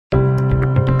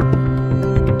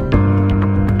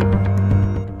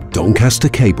Doncaster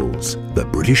Cables, the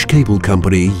British cable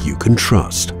company you can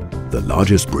trust. The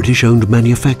largest British-owned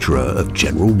manufacturer of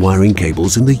general wiring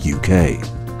cables in the UK.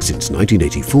 Since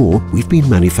 1984, we've been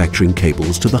manufacturing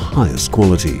cables to the highest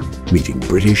quality, meeting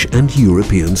British and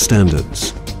European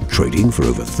standards. Trading for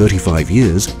over 35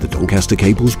 years, the Doncaster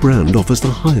Cables brand offers the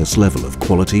highest level of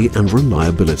quality and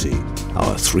reliability.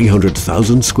 Our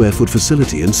 300,000 square foot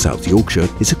facility in South Yorkshire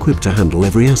is equipped to handle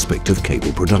every aspect of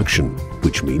cable production,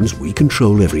 which means we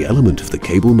control every element of the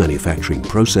cable manufacturing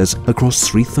process across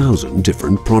 3,000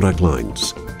 different product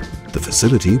lines. The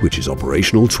facility, which is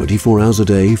operational 24 hours a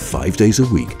day, 5 days a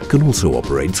week, can also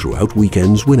operate throughout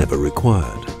weekends whenever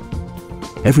required.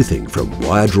 Everything from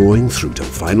wire drawing through to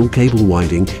final cable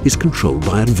winding is controlled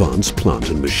by advanced plant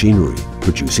and machinery,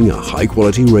 producing a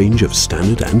high-quality range of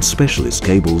standard and specialist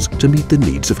cables to meet the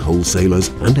needs of wholesalers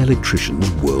and electricians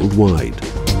worldwide.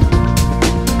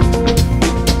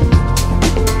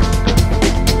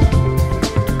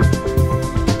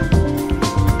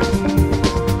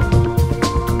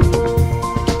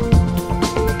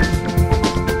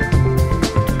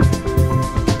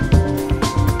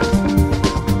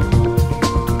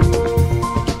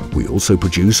 We also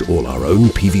produce all our own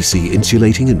PVC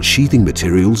insulating and sheathing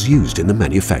materials used in the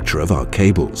manufacture of our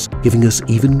cables, giving us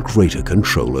even greater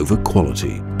control over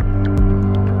quality.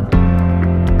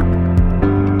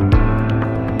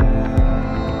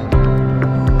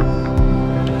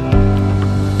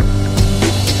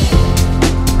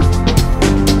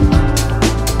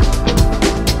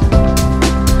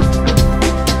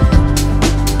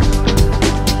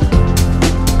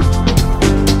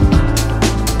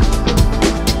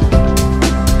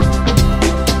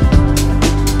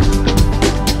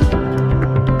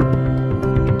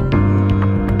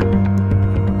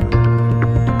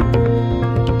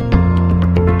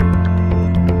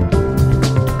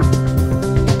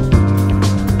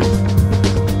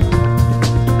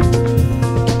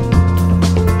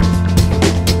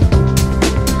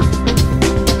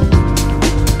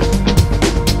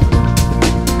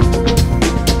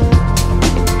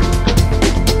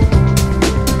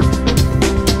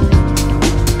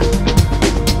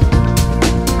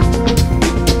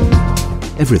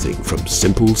 Everything from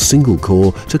simple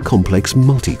single-core to complex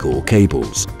multi-core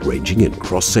cables, ranging in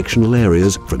cross-sectional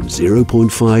areas from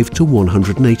 0.5 to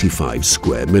 185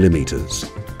 square millimeters.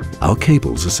 Our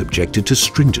cables are subjected to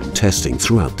stringent testing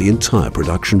throughout the entire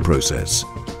production process.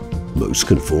 Most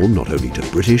conform not only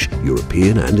to British,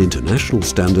 European and international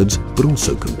standards, but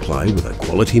also comply with a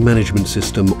quality management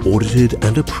system audited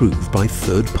and approved by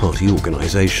third-party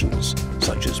organisations,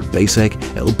 such as BASEC,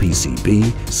 LPCB,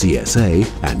 CSA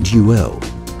and UL.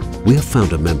 We are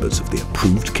founder members of the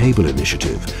Approved Cable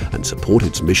Initiative and support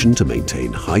its mission to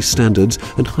maintain high standards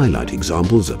and highlight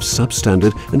examples of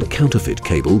substandard and counterfeit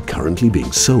cable currently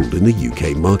being sold in the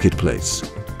UK marketplace.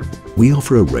 We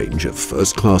offer a range of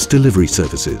first-class delivery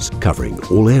services covering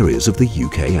all areas of the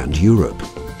UK and Europe.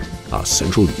 Our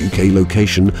central UK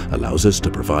location allows us to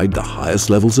provide the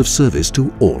highest levels of service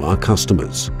to all our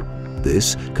customers.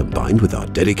 This, combined with our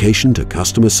dedication to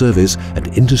customer service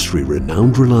and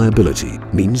industry-renowned reliability,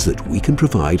 means that we can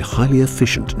provide highly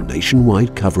efficient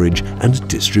nationwide coverage and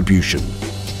distribution.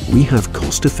 We have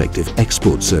cost-effective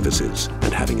export services,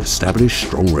 and having established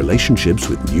strong relationships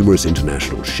with numerous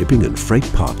international shipping and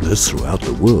freight partners throughout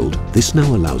the world, this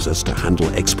now allows us to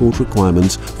handle export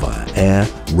requirements via air,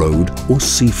 road or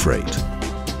sea freight.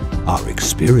 Our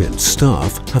experienced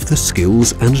staff have the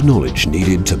skills and knowledge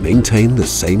needed to maintain the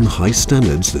same high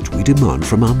standards that we demand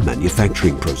from our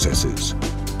manufacturing processes.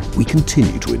 We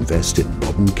continue to invest in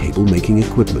modern cable-making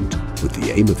equipment with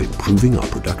the aim of improving our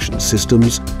production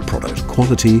systems, product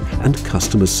quality and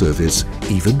customer service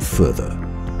even further.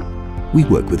 We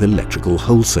work with electrical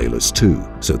wholesalers too,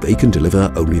 so they can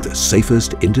deliver only the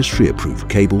safest industry-approved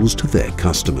cables to their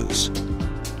customers.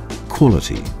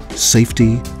 Quality,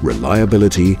 safety,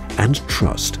 reliability and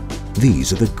trust.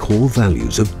 These are the core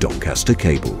values of Doncaster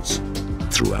Cables.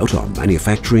 Throughout our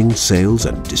manufacturing, sales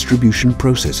and distribution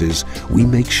processes, we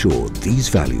make sure these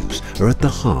values are at the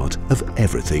heart of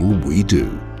everything we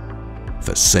do.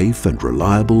 For safe and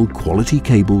reliable quality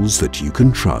cables that you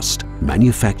can trust,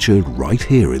 manufactured right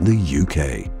here in the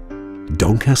UK.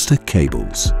 Doncaster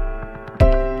Cables.